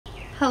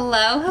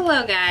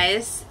Hello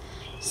guys.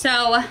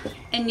 So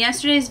in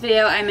yesterday's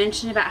video I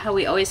mentioned about how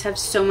we always have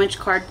so much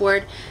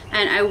cardboard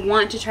and I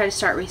want to try to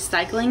start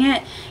recycling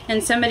it,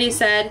 and somebody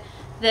said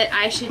that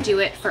I should do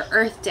it for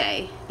Earth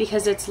Day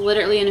because it's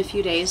literally in a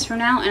few days from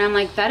now, and I'm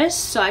like, that is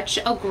such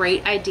a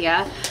great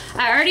idea.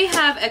 I already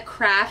have a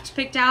craft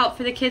picked out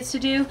for the kids to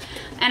do,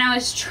 and I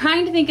was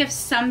trying to think of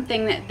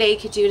something that they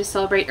could do to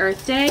celebrate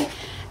Earth Day,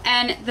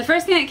 and the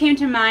first thing that came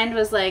to mind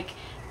was like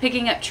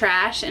picking up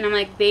trash, and I'm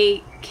like,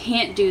 they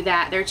can't do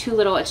that, they're too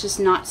little, it's just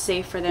not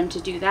safe for them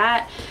to do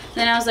that. And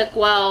then I was like,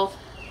 well,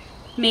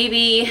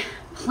 maybe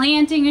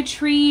planting a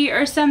tree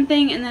or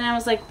something, and then I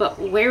was like, but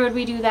where would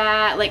we do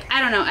that? Like,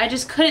 I don't know, I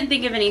just couldn't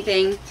think of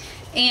anything.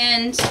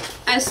 And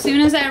as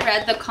soon as I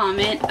read the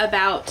comment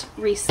about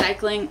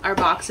recycling our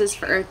boxes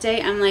for Earth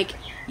Day, I'm like,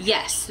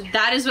 yes,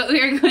 that is what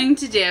we are going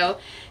to do.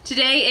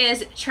 Today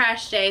is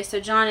trash day, so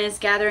John is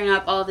gathering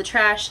up all the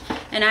trash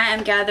and I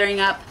am gathering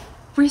up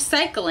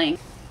recycling.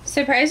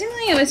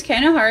 Surprisingly, it was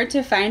kind of hard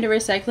to find a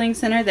recycling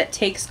center that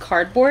takes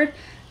cardboard.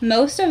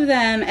 Most of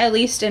them, at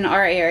least in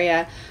our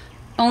area,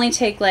 only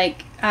take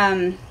like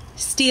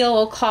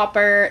steel,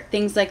 copper,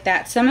 things like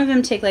that. Some of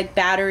them take like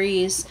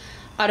batteries,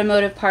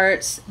 automotive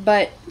parts,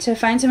 but to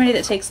find somebody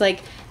that takes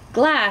like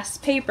glass,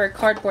 paper,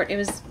 cardboard, it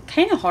was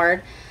kind of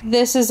hard.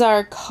 This is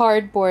our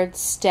cardboard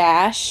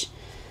stash.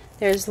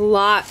 There's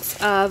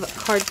lots of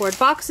cardboard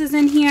boxes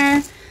in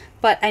here,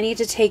 but I need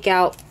to take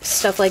out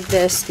stuff like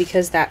this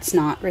because that's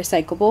not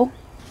recyclable.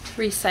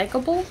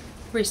 Recyclable?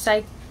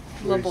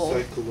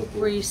 Recyclable.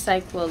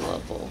 Recyclable.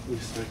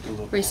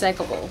 Recyclable.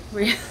 Recyclable.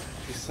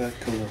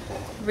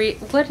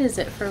 What is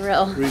it for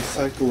real?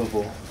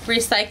 Recyclable.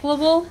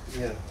 Recyclable?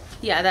 Yeah.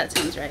 Yeah, that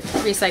sounds right.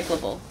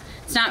 Recyclable.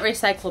 It's not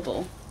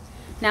recyclable.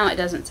 Now it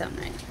doesn't sound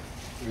right.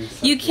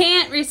 You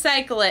can't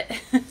recycle it.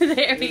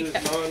 There we go. It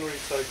is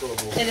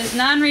non-recyclable. It is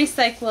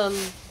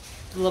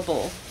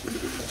non-recyclable.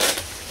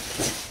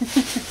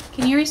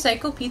 Can you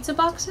recycle pizza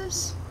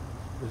boxes?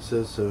 It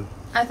says so.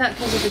 I thought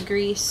because of the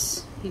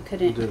grease you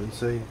couldn't. It didn't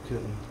say you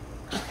couldn't.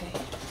 Okay.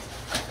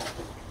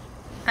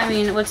 I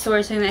mean, what's the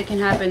worst thing that can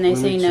happen? They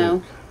say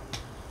no.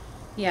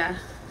 Yeah.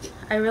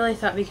 I really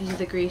thought because of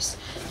the grease.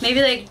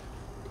 Maybe like,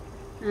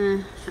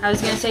 I was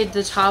going to say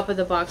the top of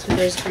the box, but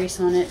there's grease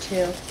on it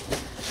too.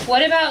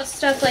 What about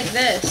stuff like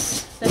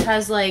this that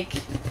has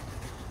like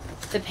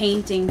the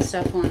painting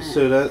stuff on it?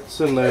 So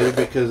that's a no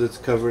because it's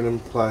covered in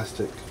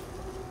plastic.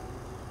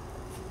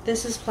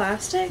 This is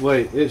plastic?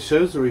 Wait, it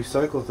shows the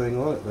recycle thing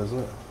on it, doesn't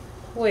it?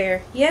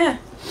 Where? Yeah.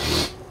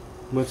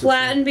 What's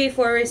Flatten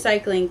before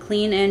recycling,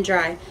 clean and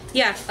dry.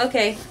 Yeah,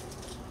 okay.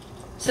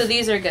 So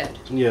these are good.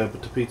 Yeah,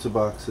 but the pizza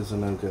box is a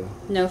no-go.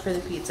 No for the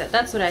pizza.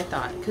 That's what I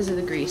thought, because of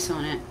the grease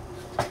on it.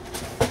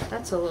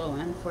 That's a little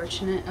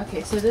unfortunate.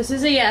 Okay, so this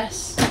is a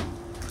yes.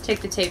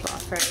 Take the tape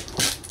off, right?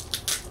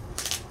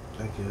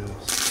 I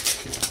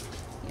guess.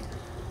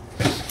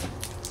 Yeah.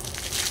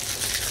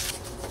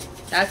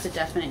 That's a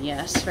definite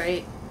yes,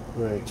 right?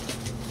 Right.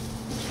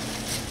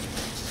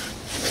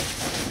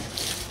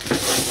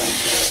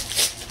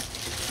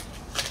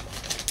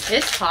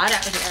 It's hot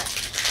out here.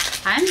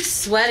 I'm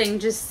sweating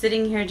just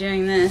sitting here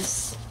doing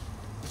this.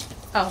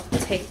 Oh,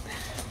 tape.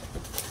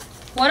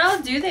 What all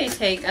do they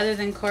take other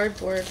than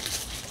cardboard?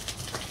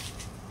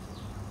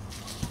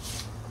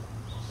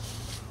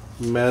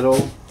 Metal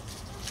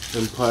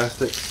and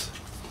plastics.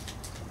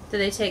 Do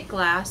they take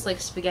glass,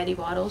 like spaghetti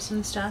bottles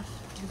and stuff,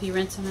 if you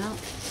rinse them out?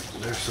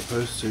 They're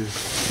supposed to.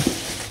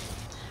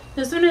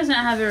 This one doesn't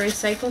have a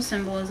recycle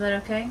symbol, is that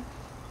okay?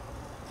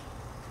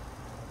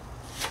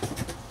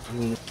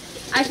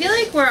 I feel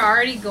like we're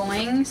already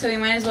going, so we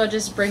might as well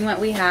just bring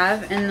what we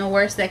have, and the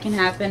worst that can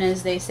happen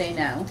is they say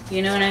no.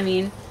 You know what I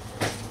mean?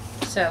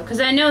 So, because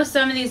I know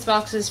some of these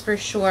boxes for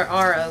sure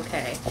are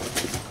okay.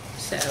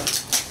 So.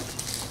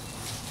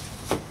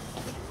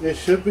 It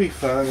should be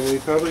fine. We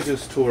probably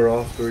just tore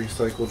off the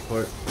recycled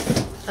part.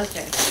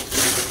 Okay.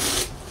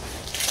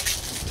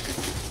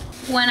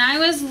 When I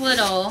was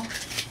little,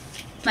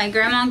 my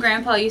grandma and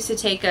grandpa used to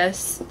take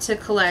us to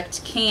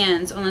collect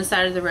cans on the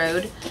side of the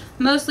road,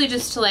 mostly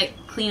just to like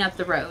clean up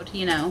the road,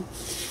 you know.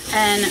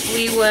 And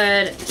we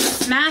would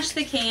smash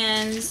the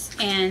cans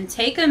and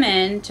take them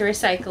in to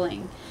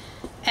recycling.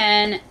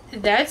 And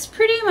that's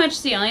pretty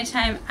much the only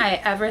time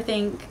I ever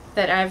think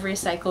that I've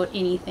recycled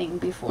anything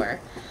before.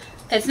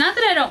 It's not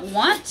that I don't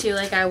want to,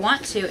 like I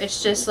want to,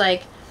 it's just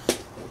like,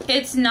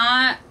 it's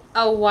not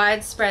a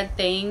widespread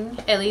thing,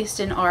 at least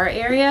in our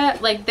area.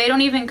 Like, they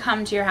don't even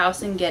come to your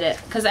house and get it.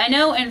 Because I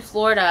know in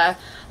Florida,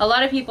 a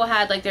lot of people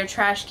had like their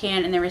trash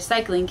can and their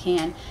recycling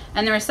can,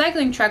 and the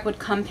recycling truck would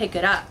come pick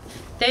it up.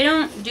 They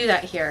don't do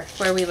that here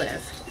where we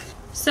live.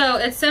 So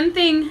it's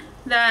something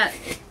that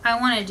I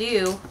want to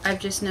do. I've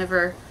just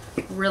never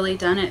really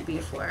done it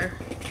before.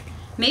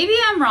 Maybe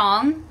I'm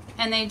wrong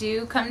and they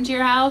do come to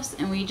your house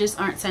and we just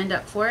aren't signed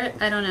up for it.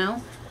 I don't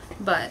know.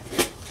 But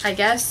I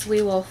guess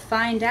we will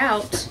find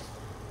out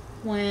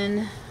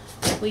when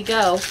we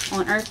go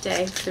on Earth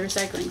Day to the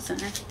recycling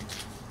center.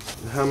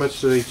 How much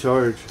do they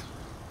charge?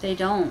 They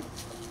don't.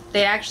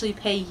 They actually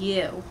pay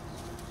you.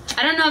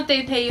 I don't know if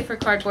they pay you for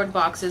cardboard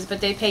boxes,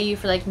 but they pay you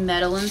for like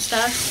metal and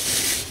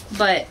stuff.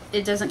 But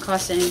it doesn't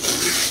cost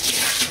anything.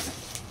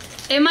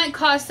 It might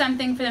cost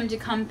something for them to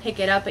come pick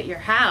it up at your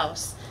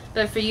house,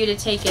 but for you to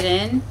take it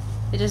in,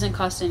 it doesn't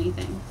cost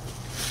anything.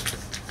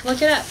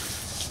 Look it up.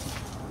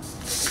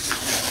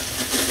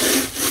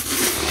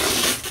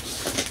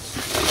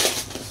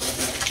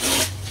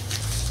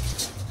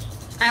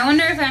 I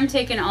wonder if I'm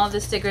taking all the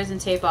stickers and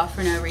tape off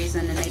for no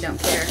reason and they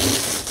don't care.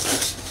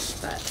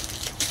 But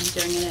I'm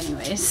doing it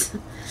anyways.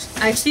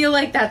 I feel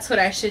like that's what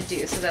I should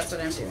do, so that's what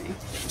I'm doing.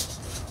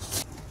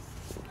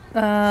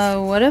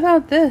 What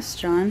about this,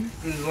 John?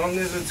 As long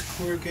as it's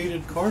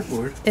corrugated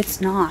cardboard.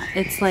 It's not.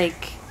 It's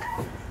like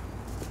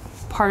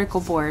particle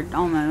board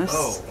almost.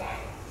 Oh.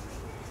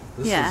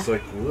 This Yeah. is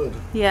like wood.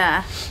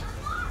 Yeah.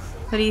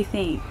 What do you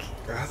think?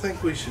 I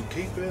think we should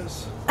keep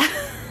this.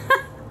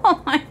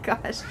 Oh my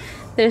gosh.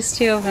 There's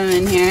 2 of them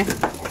in here.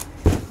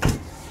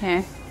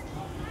 Here.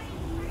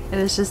 It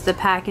was just the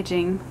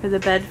packaging for the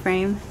bed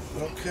frame.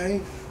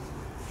 Okay.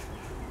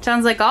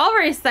 John's like, I'll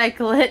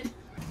recycle it.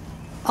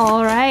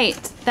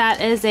 Alright, that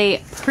is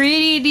a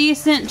pretty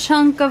decent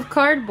chunk of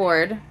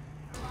cardboard.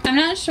 I'm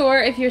not sure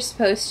if you're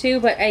supposed to,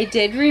 but I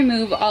did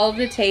remove all of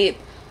the tape,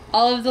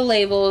 all of the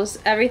labels,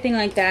 everything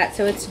like that,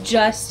 so it's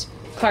just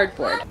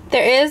cardboard.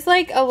 There is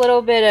like a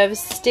little bit of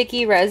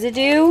sticky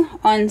residue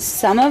on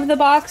some of the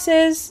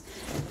boxes,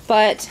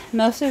 but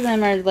most of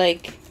them are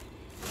like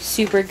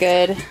super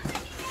good,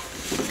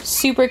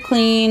 super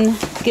clean,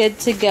 good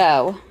to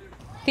go.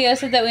 Theo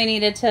said that we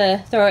needed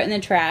to throw it in the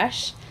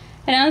trash.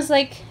 And I was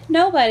like,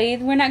 no, buddy,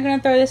 we're not going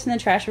to throw this in the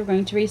trash. We're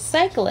going to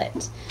recycle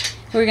it.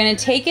 We're going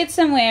to take it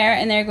somewhere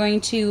and they're going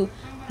to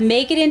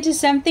make it into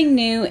something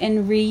new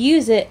and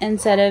reuse it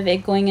instead of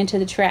it going into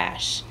the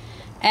trash.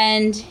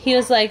 And he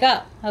was like,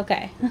 oh,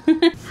 okay.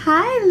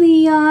 Hi,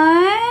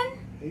 Leon.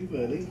 Hey,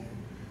 buddy.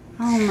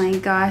 Oh my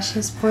gosh,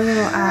 his poor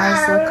little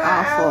eyes look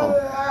awful.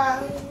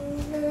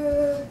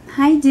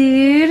 Hi,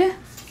 dude.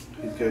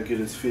 He's got to get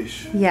his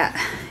fish. Yeah,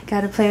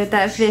 gotta play with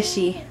that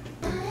fishy.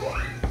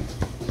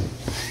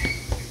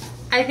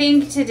 I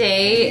think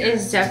today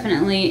is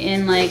definitely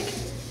in like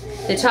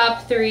the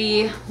top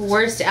 3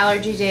 worst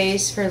allergy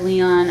days for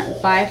Leon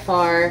by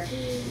far.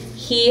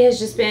 He has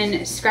just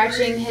been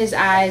scratching his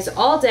eyes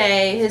all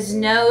day. His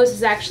nose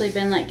has actually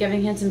been like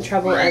giving him some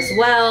trouble as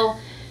well.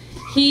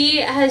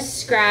 He has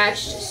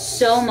scratched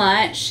so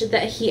much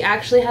that he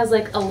actually has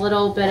like a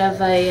little bit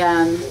of a,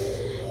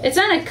 it's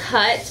not a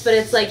cut, but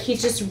it's like he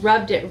just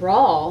rubbed it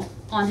raw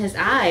on his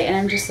eye. And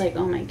I'm just like,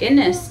 oh my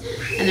goodness.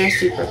 And they're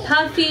super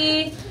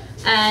puffy.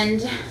 And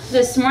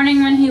this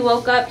morning when he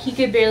woke up, he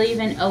could barely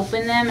even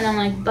open them. And I'm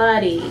like,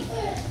 buddy,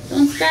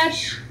 don't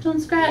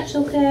scratch,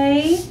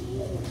 okay?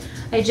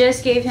 I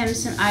just gave him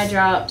some eye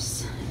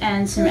drops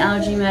and some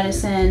allergy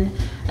medicine.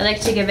 I like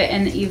to give it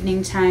in the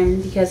evening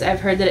time because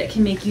I've heard that it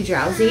can make you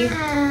drowsy.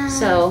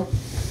 So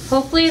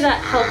hopefully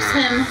that helps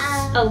him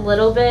a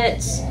little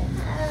bit.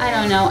 I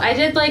don't know. I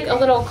did like a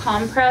little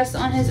compress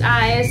on his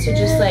eyes to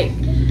just like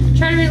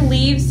try to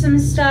relieve some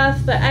stuff,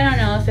 but I don't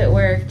know if it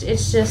worked.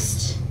 It's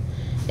just,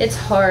 it's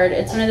hard.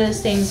 It's one of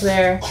those things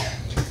where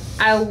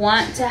I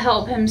want to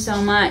help him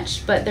so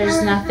much, but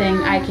there's nothing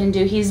I can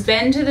do. He's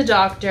been to the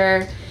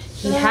doctor.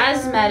 He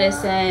has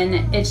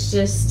medicine. It's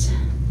just,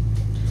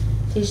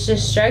 he's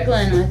just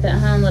struggling with it,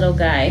 huh, little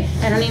guy?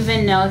 I don't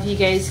even know if you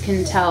guys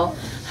can tell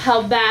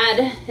how bad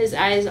his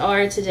eyes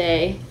are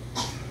today.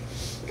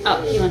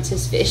 Oh, he wants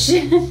his fish.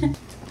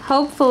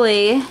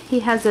 Hopefully, he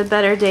has a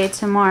better day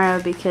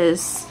tomorrow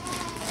because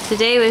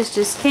today was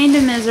just kind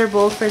of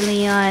miserable for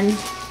Leon.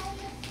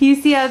 You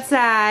see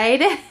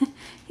outside?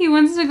 He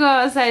wants to go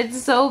outside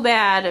so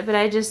bad, but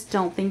I just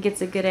don't think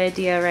it's a good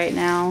idea right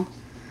now.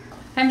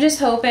 I'm just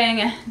hoping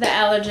the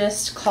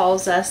allergist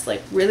calls us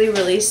like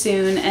really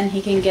soon and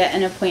he can get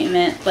an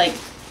appointment like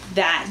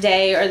that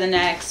day or the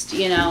next,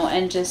 you know,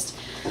 and just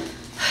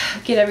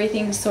get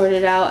everything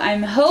sorted out.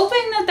 I'm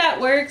hoping that that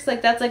works.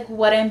 Like that's like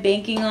what I'm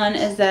banking on,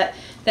 is that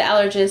the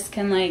allergist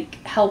can like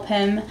help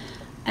him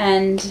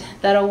and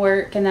that'll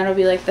work and that'll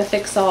be like the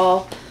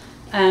fix-all.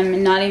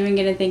 I'm not even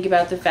gonna think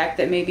about the fact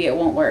that maybe it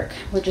won't work.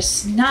 We're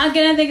just not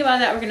gonna think about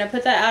that. We're gonna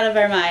put that out of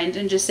our mind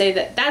and just say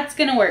that that's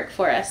gonna work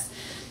for us.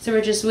 So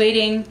we're just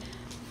waiting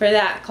for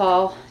that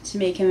call to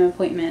make him an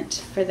appointment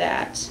for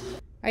that.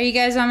 Are you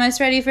guys almost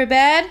ready for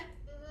bed?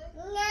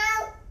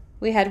 No.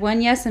 We had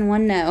one yes and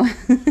one no.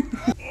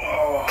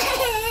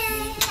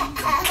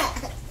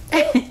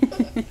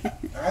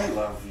 I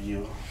love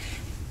you.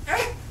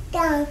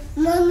 Down.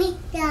 Mommy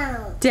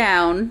down.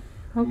 Down.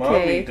 Okay.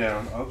 Mommy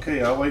down.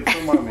 Okay, I'll wait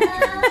for mommy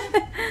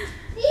to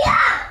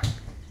Yeah.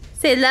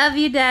 Say love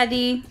you,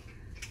 Daddy.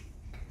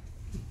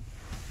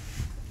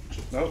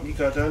 Nope, you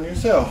got down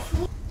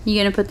yourself. You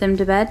gonna put them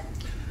to bed?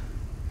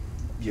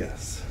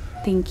 Yes.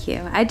 Thank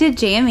you. I did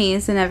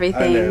jammies and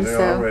everything. I know, they're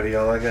so. all ready.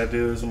 All I gotta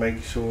do is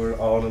make sure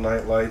all the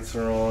night lights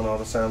are on, all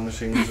the sound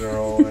machines are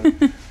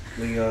on.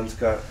 Leon's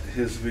got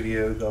his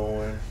video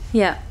going.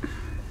 Yeah.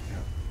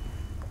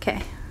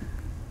 Okay.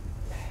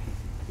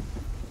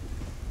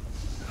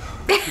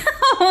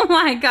 Oh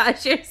my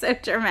gosh, you're so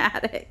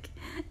dramatic.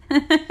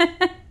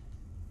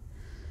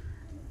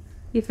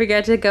 You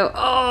forgot to go,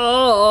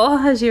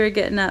 oh, as you were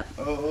getting up.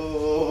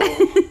 Oh.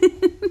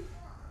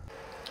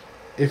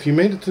 If you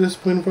made it to this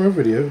point of our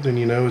video, then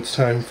you know it's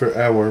time for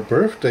our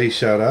birthday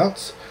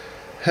shout-outs.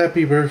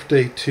 Happy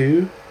birthday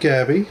to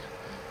Gabby.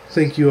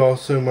 Thank you all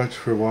so much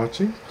for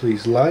watching.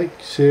 Please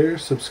like, share,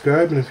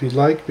 subscribe, and if you'd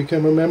like,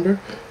 become a member.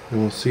 And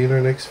we'll see you in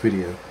our next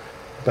video.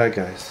 Bye,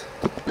 guys.